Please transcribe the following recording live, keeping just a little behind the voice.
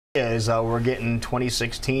As we're getting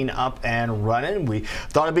 2016 up and running, we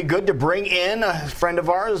thought it'd be good to bring in a friend of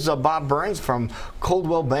ours, Bob Burns from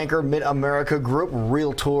Coldwell Banker Mid-America Group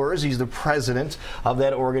Realtors. He's the president of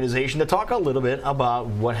that organization, to talk a little bit about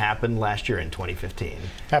what happened last year in 2015.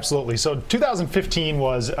 Absolutely. So 2015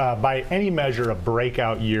 was, by any measure, a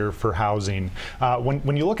breakout year for housing.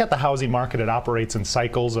 When you look at the housing market, it operates in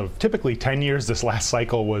cycles of typically 10 years. This last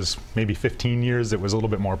cycle was maybe 15 years. It was a little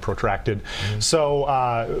bit more protracted.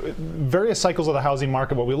 So various cycles of the housing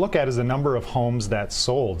market, what we look at is the number of homes that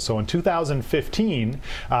sold. So in 2015,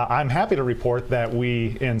 I'm happy to report that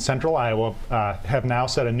we in central Iowa have now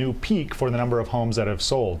set a new peak for the number of homes that have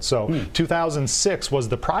sold. So 2006 was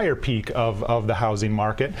the prior peak of the housing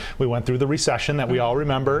market. We went through the recession that we all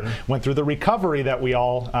remember, went through the recovery that we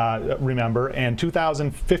all remember, and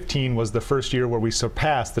 2015 was the first year where we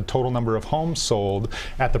surpassed the total number of homes sold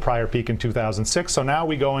at the prior peak in 2006. So now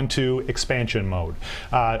we go into expansion mode.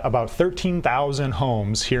 About 13,000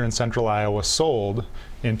 homes here in central Iowa sold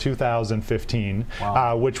in 2015,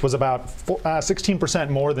 wow. Which was about 16%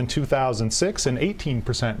 more than 2006 and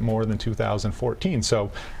 18% more than 2014.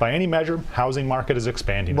 So by any measure, housing market is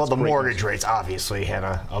expanding. Well, the mortgage rates obviously had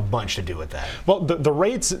a bunch to do with that. Well, the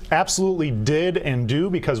rates absolutely did and do,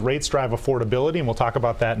 because rates drive affordability, and we'll talk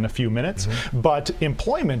about that in a few minutes. But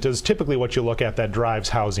employment is typically what you look at that drives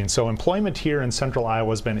housing. So employment here in central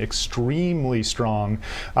Iowa has been extremely strong.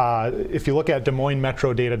 If you look at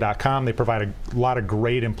DesMoinesMetroData.com, they provide a lot of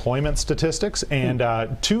great employment statistics, and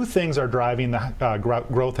two things are driving the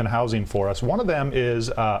growth in housing for us. One of them is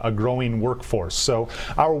a growing workforce. So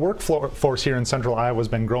our workforce here in central Iowa has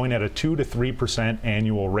been growing at a 2 to 3%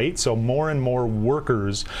 annual rate. So more and more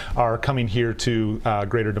workers are coming here to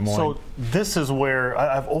Greater Des Moines. So this is where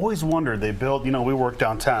I've always wondered, they build, you know, we work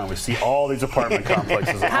downtown, we see all these apartment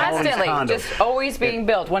complexes. Constantly, just always being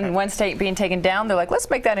built. When one's being taken down, they're like, let's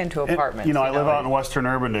make that into apartments. You know, I live out in western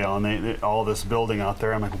Urbandale, and all this building out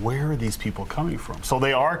there, I'm like, where are these people coming from? So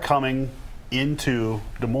they are coming into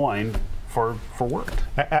Des Moines for work.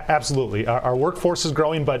 Absolutely. Our workforce is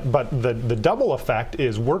growing, but the double effect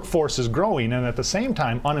is workforce is growing, and at the same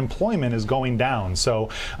time unemployment is going down. So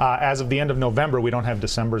as of the end of November, we don't have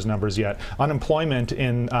December's numbers yet, unemployment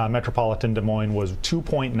in metropolitan Des Moines was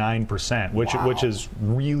 2.9%, which is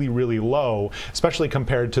really, really low, especially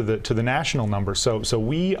compared to the national number. So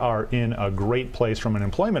we are in a great place from an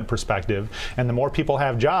employment perspective, and the more people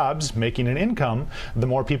have jobs making an income, the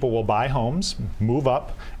more people will buy homes, move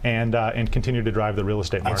up, and continue to drive the real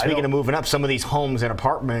estate market. Speaking of moving up, some of these homes and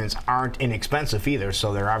apartments aren't inexpensive either,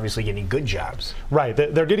 so they're obviously getting good jobs. Right,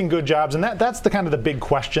 they're getting good jobs, and that's the kind of the big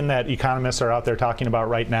question that economists are out there talking about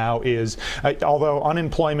right now is, although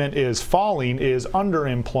unemployment is falling, is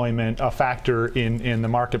underemployment a factor in the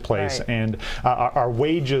marketplace? Right. And are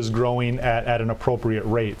wages growing at an appropriate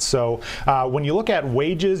rate? So when you look at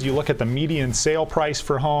wages, you look at the median sale price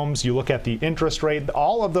for homes, you look at the interest rate,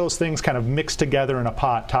 all of those things kind of mixed together in a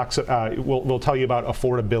pot will tell you about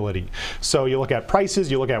affordability. So you look at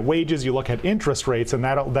prices, you look at wages, you look at interest rates, and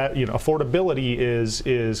that affordability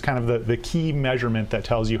is kind of the key measurement that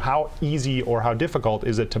tells you how easy or how difficult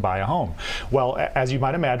is it to buy a home. Well, as you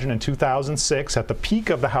might imagine, in 2006, at the peak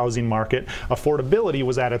of the housing market, affordability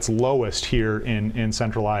was at its lowest here in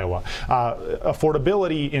central Iowa.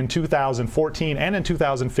 Affordability in 2014 and in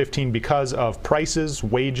 2015, because of prices,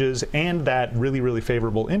 wages, and that really, really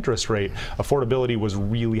favorable interest rate, affordability was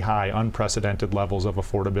really high, unprecedented levels of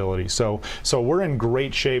affordability. So we're in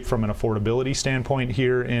great shape from an affordability standpoint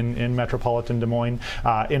here in metropolitan Des Moines.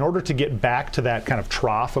 In order to get back to that kind of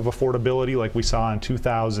trough of affordability like we saw in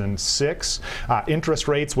 2006, interest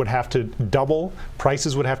rates would have to double,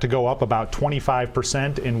 prices would have to go up about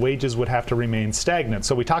 25%, and wages would have to remain stagnant.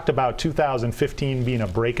 So we talked about 2015 being a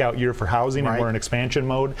breakout year for housing, and we're in expansion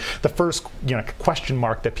mode. The first question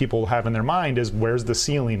mark that people have in their mind is, where's the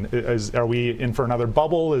ceiling? Are we in for another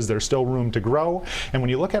bubble? Is there still room to grow? And when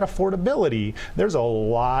you look at affordability, there's a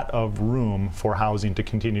lot of room for housing to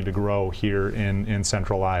continue to grow here in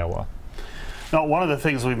central Iowa. Now, one of the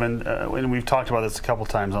things and we've talked about this a couple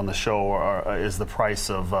times on the show, is the price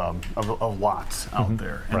of lots out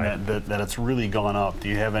there, and that it's really gone up. Do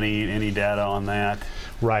you have any data on that?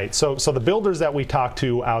 Right. So the builders that we talk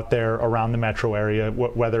to out there around the metro area,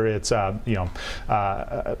 whether it's Hubble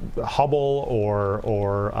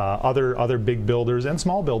or other big builders and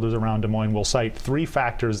small builders around Des Moines, will cite three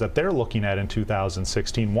factors that they're looking at in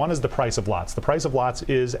 2016. One is the price of lots. The price of lots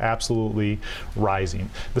is absolutely rising.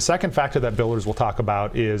 The second factor that builders homebuilders will talk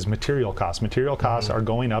about is material costs. Material costs are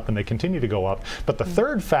going up, and they continue to go up. But the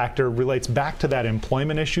third factor relates back to that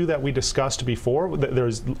employment issue that we discussed before.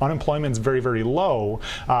 There's unemployment is very, very low.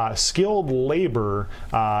 Skilled labor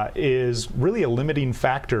is really a limiting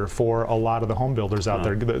factor for a lot of the home builders out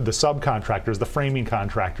there. The subcontractors, the framing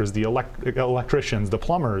contractors, the electricians, the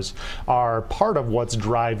plumbers are part of what's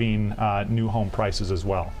driving new home prices as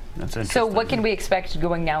well. That's interesting. So what can we expect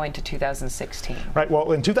going now into 2016? Right.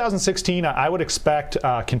 Well, in 2016, I would expect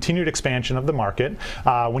continued expansion of the market.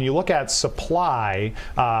 When you look at supply,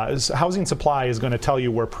 housing supply is going to tell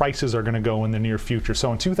you where prices are going to go in the near future.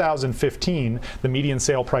 So in 2015, the median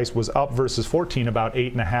sale price was up versus 14 about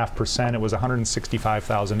 8.5%. It was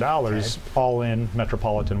 $165,000 all in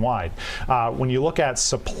metropolitan wide. When you look at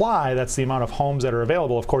supply, that's the amount of homes that are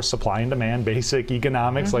available. Of course, supply and demand, basic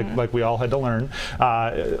economics, like we all had to learn.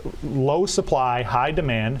 Low supply, high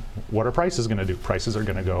demand, what are prices going to do? Prices are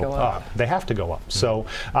going to go up. They have to go up. So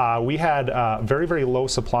we had very, very low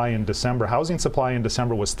supply in December. Housing supply in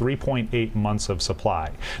December was 3.8 months of supply.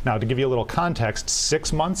 Now, to give you a little context,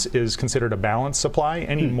 6 months is considered a balanced supply.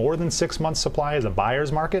 Any more than 6 months supply is a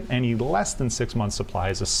buyer's market. Any less than 6 months supply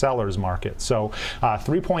is a seller's market. So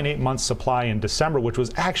 3.8 months supply in December, which was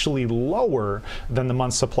actually lower than the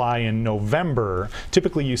month supply in November.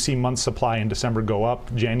 Typically, you see month supply in December go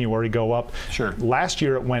up, January go up. Sure. Last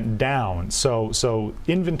year it went down. So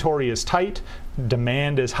inventory is tight,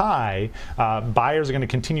 demand is high. Buyers are going to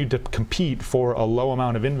continue to compete for a low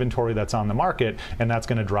amount of inventory that's on the market, and that's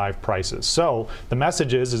going to drive prices. So the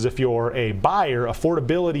message is if you're a buyer,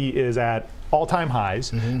 affordability is at all-time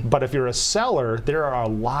highs, but if you're a seller, there are a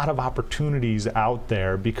lot of opportunities out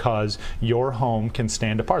there because your home can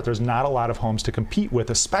stand apart. There's not a lot of homes to compete with,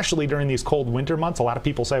 especially during these cold winter months. A lot of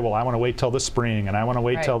people say, well, I want to wait till the spring, and I want to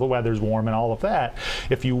wait till the weather's warm and all of that.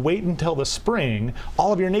 If you wait until the spring,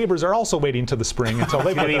 all of your neighbors are also waiting till the spring until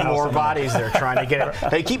they get more bodies there trying to get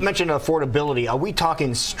it. They keep mentioning affordability. Are we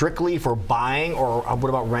talking strictly for buying, or what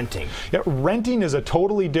about renting? Yeah, renting is a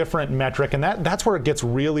totally different metric, and that's where it gets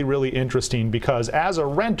really, really interesting, because as a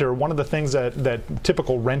renter, one of the things that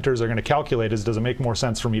typical renters are going to calculate is, does it make more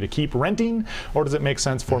sense for me to keep renting, or does it make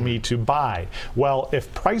sense for me to buy? Well,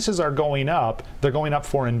 if prices are going up, they're going up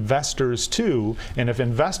for investors too, and if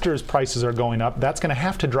investors' prices are going up, that's going to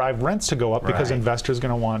have to drive rents to go up because investors are going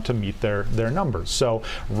to want to meet their numbers. So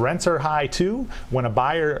rents are high too. When a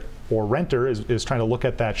buyer or renter is trying to look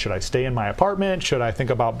at that, should I stay in my apartment? Should I think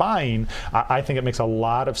about buying? I think it makes a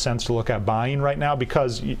lot of sense to look at buying right now,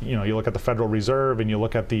 because you look at the Federal Reserve and you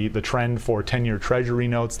look at the trend for 10-year Treasury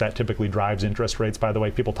notes. That typically drives interest rates. By the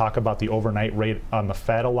way, people talk about the overnight rate on the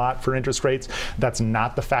Fed a lot for interest rates. That's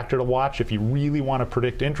not the factor to watch. If you really want to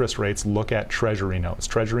predict interest rates, look at Treasury notes.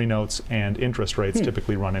 Treasury notes and interest rates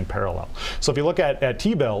typically run in parallel. So if you look at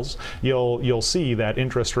T-bills, you'll see that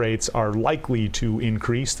interest rates are likely to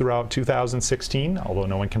increase throughout 2016, although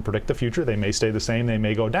no one can predict the future. They may stay the same, they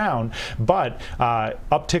may go down, but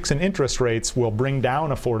upticks in interest rates will bring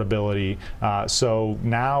down affordability. So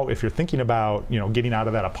now, if you're thinking about getting out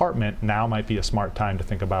of that apartment, now might be a smart time to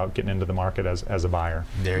think about getting into the market as a buyer.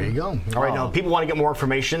 There you go. All right, now people want to get more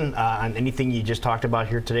information on anything you just talked about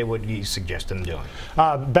here today. What do you suggest them doing?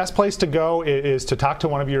 Best place to go is to talk to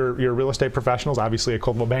one of your real estate professionals, obviously a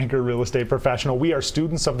Coldwell Banker real estate professional. We are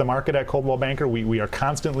students of the market at Coldwell Banker. We are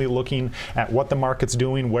constantly looking at what the market's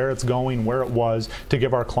doing, where it's going, where it was, to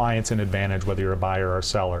give our clients an advantage, whether you're a buyer or a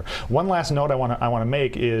seller. One last note I want to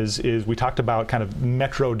make is we talked about kind of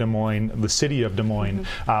Metro Des Moines, the city of Des Moines.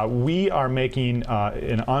 We are making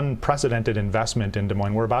an unprecedented investment in Des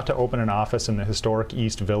Moines. We're about to open an office in the historic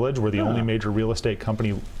East Village. We're the only major real estate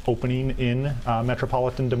company opening in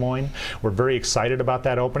metropolitan Des Moines. We're very excited about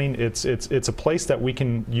that opening. It's a place that we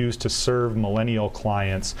can use to serve millennial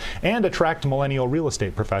clients and attract millennial real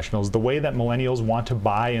estate professionals. The way that millennials want to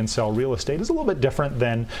buy and sell real estate is a little bit different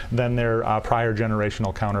than their prior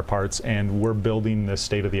generational counterparts, and we're building this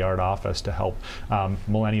state-of-the-art office to help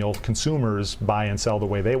millennial consumers buy and sell the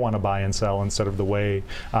way they want to buy and sell, instead of the way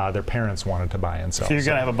their parents wanted to buy and sell. So you're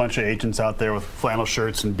going to have a bunch of agents out there with flannel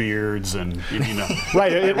shirts and beards and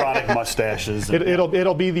right, erotic mustaches.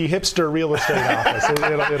 It'll be the hipster real estate office.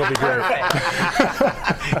 It'll be great.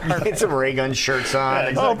 Get some Ray Gun shirts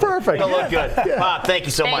on. Oh, perfect. It'll look good. Bob, thank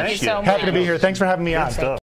you so much. Thank you so much. Happy to be here. Thanks for having me on.